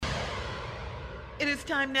is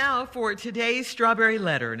time now for today's Strawberry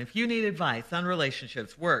Letter. And if you need advice on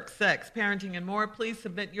relationships, work, sex, parenting, and more, please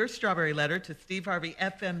submit your Strawberry Letter to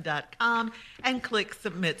steveharveyfm.com and click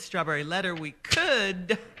Submit Strawberry Letter. We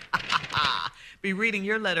could be reading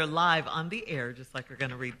your letter live on the air, just like we're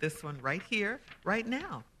going to read this one right here, right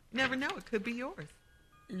now. You never know. It could be yours.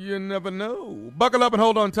 You never know. Buckle up and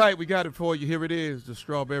hold on tight. We got it for you. Here it is, the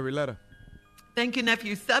Strawberry Letter. Thank you,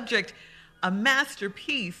 nephew. Subject, a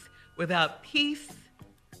masterpiece without peace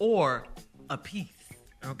or a piece.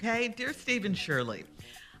 Okay? Dear Stephen Shirley,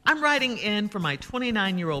 I'm writing in for my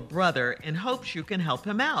 29-year-old brother in hopes you can help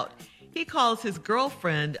him out. He calls his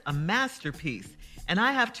girlfriend a masterpiece, and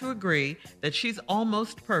I have to agree that she's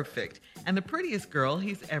almost perfect and the prettiest girl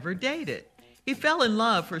he's ever dated. He fell in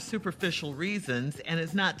love for superficial reasons and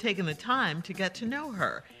has not taken the time to get to know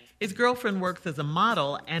her. His girlfriend works as a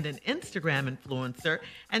model and an Instagram influencer,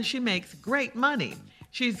 and she makes great money.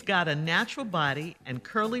 She's got a natural body and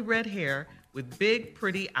curly red hair with big,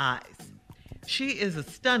 pretty eyes. She is a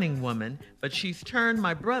stunning woman, but she's turned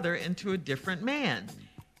my brother into a different man.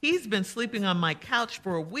 He's been sleeping on my couch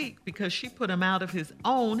for a week because she put him out of his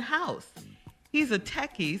own house. He's a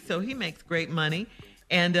techie, so he makes great money,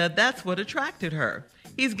 and that's what attracted her.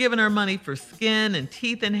 He's given her money for skin and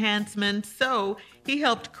teeth enhancement, so he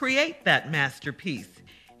helped create that masterpiece.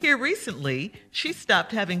 Here recently, she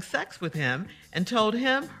stopped having sex with him and told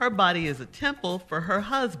him her body is a temple for her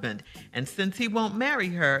husband, and since he won't marry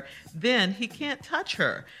her, then he can't touch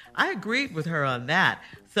her. I agreed with her on that,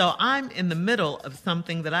 so I'm in the middle of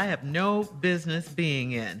something that I have no business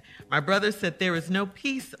being in. My brother said there is no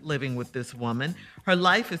peace living with this woman. Her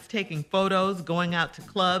life is taking photos, going out to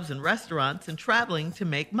clubs and restaurants, and traveling to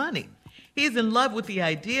make money. He's in love with the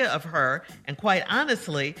idea of her, and quite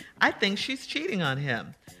honestly, I think she's cheating on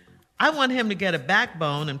him. I want him to get a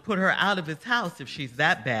backbone and put her out of his house if she's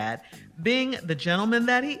that bad. Being the gentleman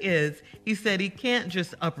that he is, he said he can't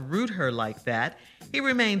just uproot her like that. He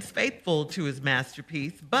remains faithful to his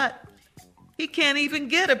masterpiece, but he can't even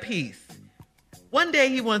get a piece. One day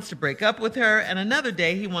he wants to break up with her, and another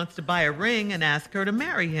day he wants to buy a ring and ask her to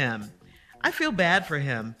marry him. I feel bad for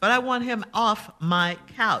him, but I want him off my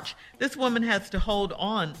couch. This woman has to hold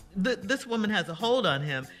on. This woman has a hold on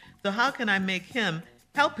him, so how can I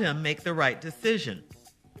help him make the right decision?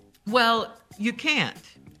 Well, you can't.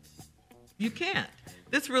 You can't.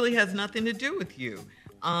 This really has nothing to do with you.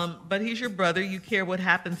 But he's your brother. You care what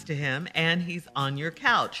happens to him, and he's on your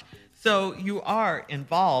couch. So you are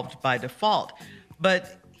involved by default.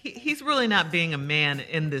 But he's really not being a man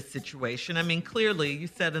in this situation. I mean, clearly, you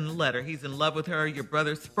said in the letter, he's in love with her. Your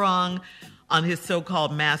brother sprung on his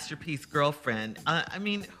so-called masterpiece girlfriend. I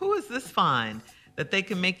mean, who is this fine that they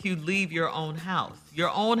can make you leave your own house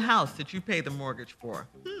that you pay the mortgage for?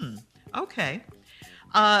 Okay.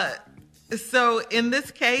 So in this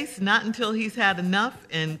case, not until he's had enough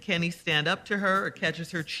and can he stand up to her or catches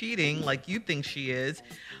her cheating like you think she is,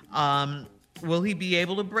 will he be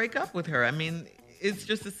able to break up with her? I mean, it's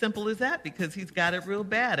just as simple as that because he's got it real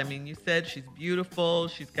bad. I mean, you said she's beautiful,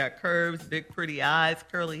 she's got curves, big pretty eyes,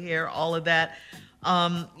 curly hair, all of that.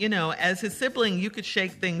 As his sibling, you could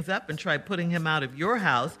shake things up and try putting him out of your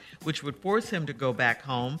house, which would force him to go back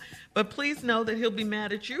home. But please know that he'll be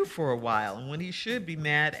mad at you for a while, and when he should be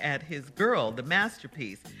mad at his girl, the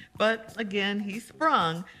masterpiece. But again, he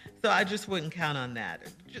sprung, so I just wouldn't count on that.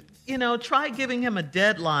 Try giving him a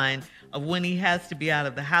deadline of when he has to be out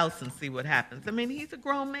of the house and see what happens. I mean, he's a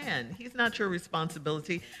grown man. He's not your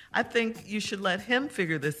responsibility. I think you should let him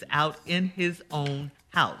figure this out in his own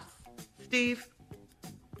house. Steve?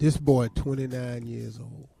 This boy, 29 years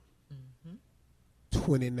old.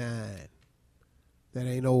 29. That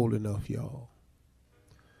ain't old enough, y'all.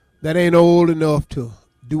 That ain't old enough to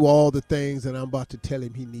do all the things that I'm about to tell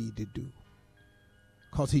him he need to do.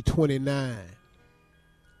 Because he's 29.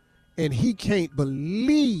 And he can't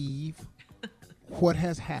believe what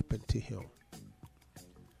has happened to him.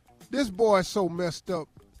 This boy is so messed up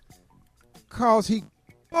because he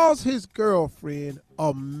calls his girlfriend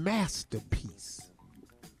a masterpiece.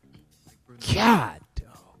 God,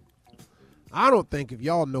 dog. I don't think if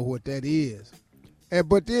y'all know what that is.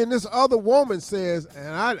 But then this other woman says,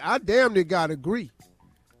 and I damn near got to agree,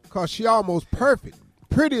 because she almost perfect.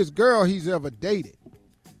 Prettiest girl he's ever dated.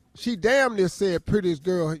 She damn near said prettiest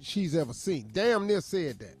girl she's ever seen. Damn near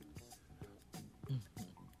said that.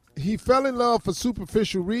 He fell in love for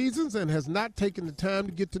superficial reasons and has not taken the time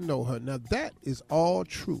to get to know her. Now, that is all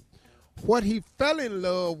true. What he fell in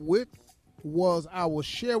love with was, I will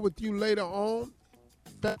share with you later on,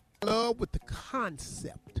 fell in love with the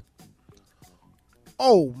concept.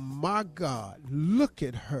 Oh, my God. Look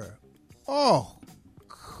at her. Oh,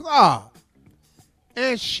 God.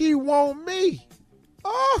 and she want me.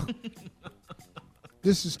 Oh,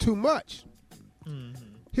 this is too much. Mm-hmm.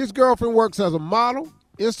 His girlfriend works as a model,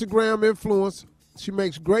 Instagram influencer. She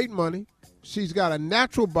makes great money. She's got a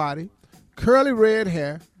natural body, curly red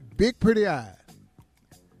hair, big pretty eyes.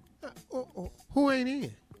 Who ain't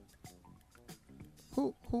in?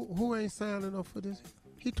 Who ain't signing up for this?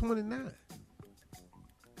 He 29.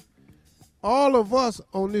 All of us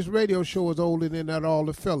on this radio show is older than that, all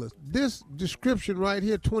the fellas. This description right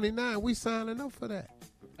here, 29, we signing up for that.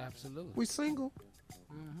 Absolutely. We single.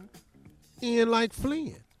 Mm-hmm. In like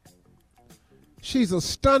Flynn. She's a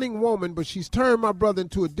stunning woman, but she's turned my brother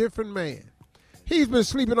into a different man. He's been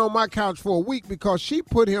sleeping on my couch for a week because she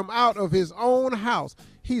put him out of his own house.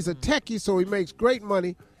 He's a techie, so he makes great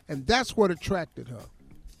money, and that's what attracted her.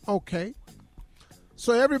 Okay.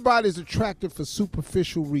 So everybody's attracted for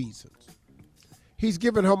superficial reasons. He's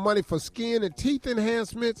giving her money for skin and teeth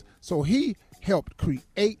enhancements, so he helped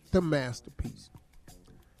create the masterpiece.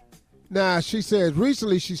 Now, she says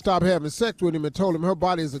recently she stopped having sex with him and told him her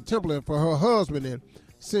body is a temple for her husband, and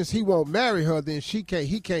since he won't marry her, then he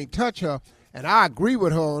can't touch her, and I agree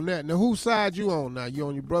with her on that. Now, whose side you on now? You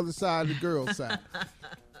on your brother's side or the girl's side?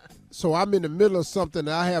 So I'm in the middle of something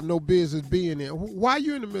that I have no business being in. Why are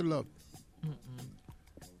you in the middle of it?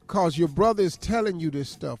 Because your brother is telling you this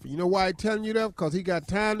stuff. You know why he's telling you that? Because he got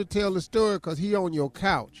time to tell the story because he on your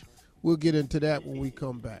couch. We'll get into that when we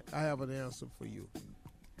come back. I have an answer for you.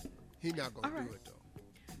 He's not going to do it,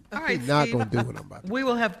 though. All right, He's not Steve, going to do what I'm about to do. We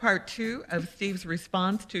will have part 2 of Steve's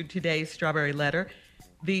response to today's Strawberry Letter.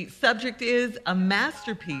 The subject is a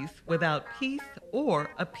masterpiece without peace or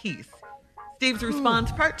a piece. Steve's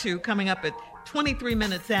response, part 2, coming up at 23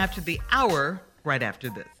 minutes after the hour, right after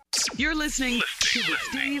this. You're listening to the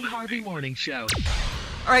Steve Harvey Morning Show.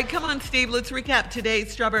 All right, come on, Steve. Let's recap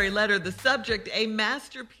today's Strawberry Letter. The subject, a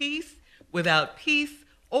masterpiece without peace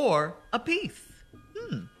or a piece.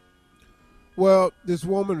 Well, this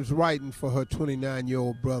woman is writing for her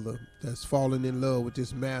 29-year-old brother that's fallen in love with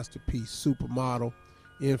this masterpiece, supermodel,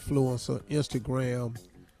 influencer, Instagram,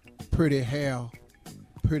 pretty hair,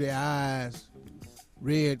 pretty eyes,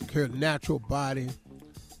 red, natural body,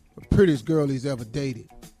 the prettiest girl he's ever dated.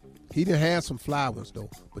 He done had some flowers, though,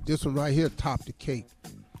 but this one right here topped the cake.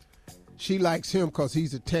 She likes him because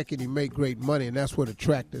he's a tech and he make great money, and that's what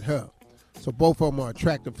attracted her. So both of them are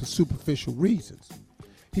attractive for superficial reasons.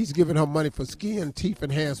 He's giving her money for skin, teeth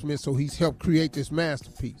enhancement, so he's helped create this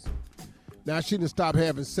masterpiece. Now, she didn't stop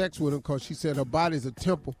having sex with him because she said her body's a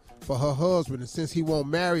temple for her husband, and since he won't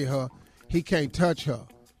marry her, he can't touch her.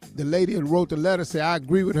 The lady that wrote the letter said, I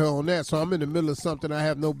agree with her on that, so I'm in the middle of something I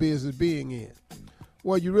have no business being in.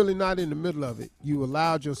 Well, you're really not in the middle of it. You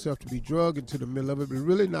allowed yourself to be drugged into the middle of it, but it's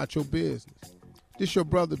really not your business. This your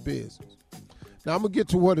brother's business. Now, I'm going to get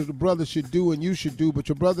to what the brother should do and you should do, but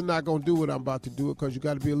your brother not going to do what I'm about to do it because you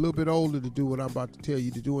got to be a little bit older to do what I'm about to tell you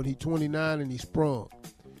to do, and he's 29 and he's sprung.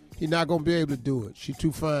 He's not going to be able to do it. She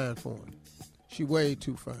too fine for him. She way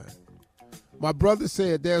too fine. My brother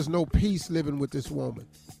said there's no peace living with this woman.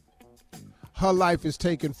 Her life is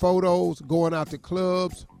taking photos, going out to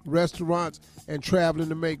clubs, restaurants, and traveling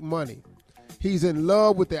to make money. He's in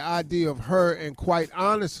love with the idea of her, and quite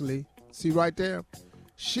honestly, see right there?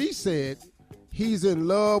 She said he's in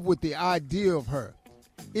love with the idea of her.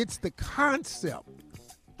 It's the concept.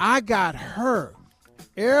 I got her.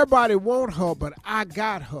 Everybody want her, but I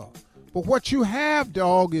got her. But what you have,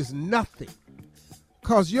 dog, is nothing.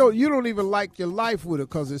 Because you don't even like your life with her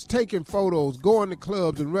because it's taking photos, going to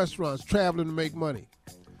clubs and restaurants, traveling to make money.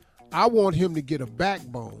 I want him to get a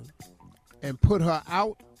backbone and put her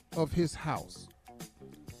out of his house.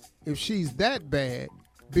 If she's that bad,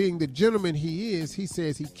 being the gentleman he is, he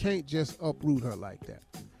says he can't just uproot her like that.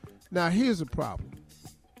 Now, here's the problem.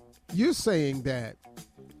 You're saying that,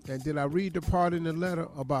 and did I read the part in the letter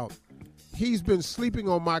about he's been sleeping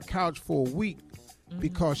on my couch for a week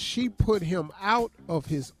because she put him out of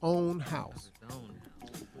his own house.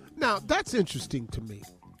 Now, that's interesting to me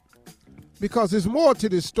because there's more to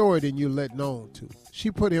this story than you're letting on to. She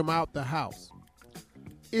put him out the house.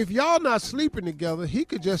 If y'all not sleeping together, he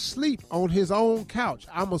could just sleep on his own couch.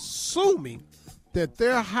 I'm assuming that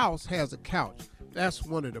their house has a couch. That's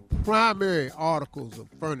one of the primary articles of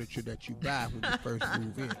furniture that you buy when you first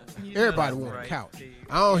move in. Everybody wants a couch. Steve.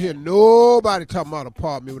 I don't hear nobody talking about an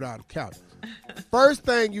apartment without a couch. First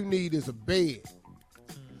thing you need is a bed.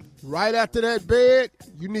 Right after that bed,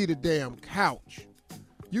 you need a damn couch.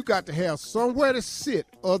 You got to have somewhere to sit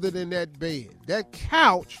other than that bed. That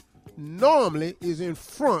couch normally is in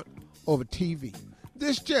front of a TV.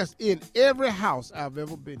 This just in every house I've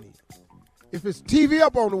ever been in. If it's TV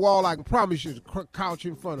up on the wall, I can promise you there's a couch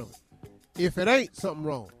in front of it. If it ain't, something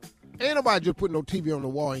wrong. Ain't nobody just put no TV on the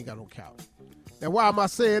wall, ain't got no couch. Now, why am I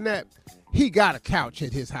saying that? He got a couch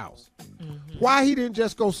at his house. Mm-hmm. Why he didn't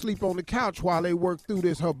just go sleep on the couch while they work through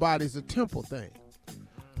this her body's a temple thing?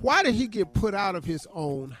 Why did he get put out of his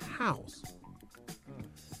own house?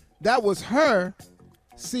 That was her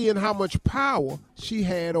seeing how much power she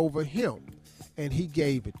had over him, and he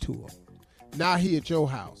gave it to her. Now he at your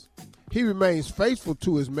house. He remains faithful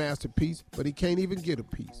to his masterpiece, but he can't even get a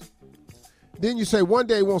piece. Then you say one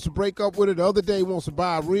day he wants to break up with her, the other day he wants to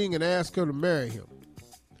buy a ring and ask her to marry him.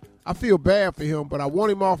 I feel bad for him, but I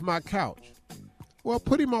want him off my couch. Well,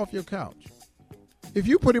 put him off your couch. If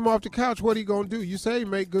you put him off the couch, what are you going to do? You say he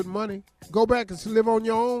make good money. Go back and live on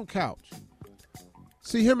your own couch.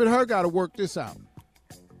 See, him and her got to work this out.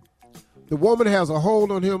 The woman has a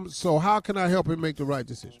hold on him, so how can I help him make the right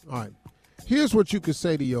decision? All right. Here's what you could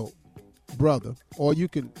say to your brother, or you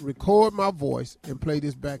can record my voice and play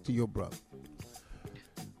this back to your brother.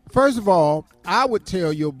 First of all, I would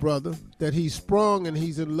tell your brother that he's sprung and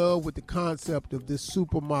he's in love with the concept of this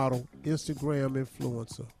supermodel Instagram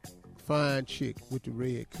influencer, fine chick with the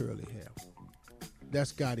red curly hair.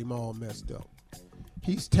 That's got him all messed up.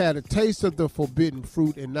 He's had a taste of the forbidden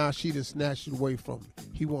fruit, and now she done snatched it away from him.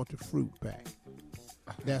 He wants the fruit back.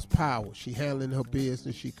 That's power. She handling her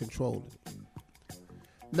business. She controlling it.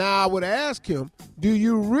 Now, I would ask him, do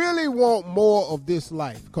you really want more of this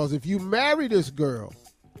life? Because if you marry this girl,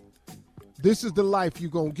 this is the life you're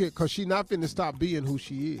going to get, because she's not finna stop being who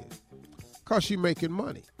she is, because she making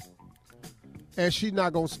money. And she's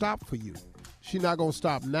not going to stop for you. She's not going to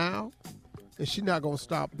stop now, and she's not going to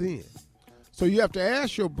stop then. So you have to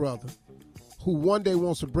ask your brother, who one day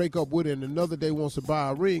wants to break up with her and another day wants to buy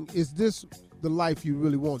a ring, is this the life you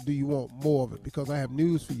really want? Do you want more of it? Because I have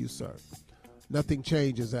news for you, sir. Nothing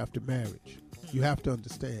changes after marriage. You have to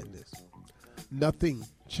understand this. Nothing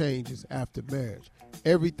changes after marriage.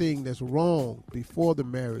 Everything that's wrong before the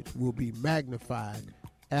marriage will be magnified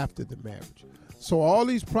after the marriage. So all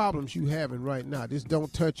these problems you having right now, this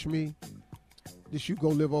don't touch me, this you go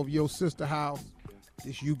live over your sister's house,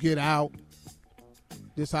 this you get out,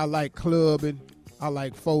 this I like clubbing, I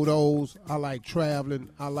like photos, I like traveling,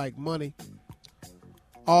 I like money.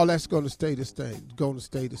 All that's going to stay the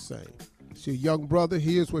same. So young brother,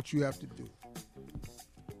 here's what you have to do.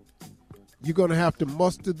 You're going to have to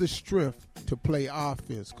muster the strength to play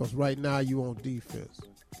offense, because right now you're on defense.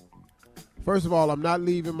 First of all, I'm not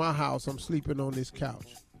leaving my house. I'm sleeping on this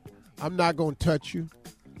couch. I'm not going to touch you.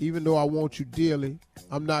 Even though I want you dearly,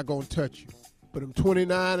 I'm not going to touch you. But I'm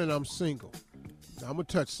 29 and I'm single. Now, I'm going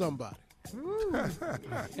to touch somebody.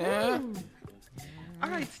 Yeah. All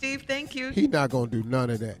right, Steve, thank you. He's not going to do none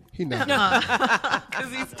of that. He's not.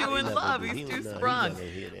 Because he's too in love. He's too sprung.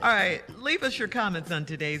 All right, leave us your comments on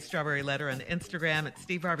today's Strawberry Letter on Instagram at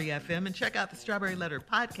Steve Harvey FM, and check out the Strawberry Letter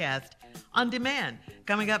podcast on demand.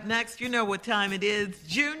 Coming up next, you know what time it is.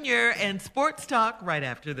 Junior and Sports Talk right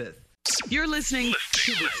after this. You're listening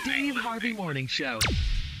to the Steve Harvey Morning Show.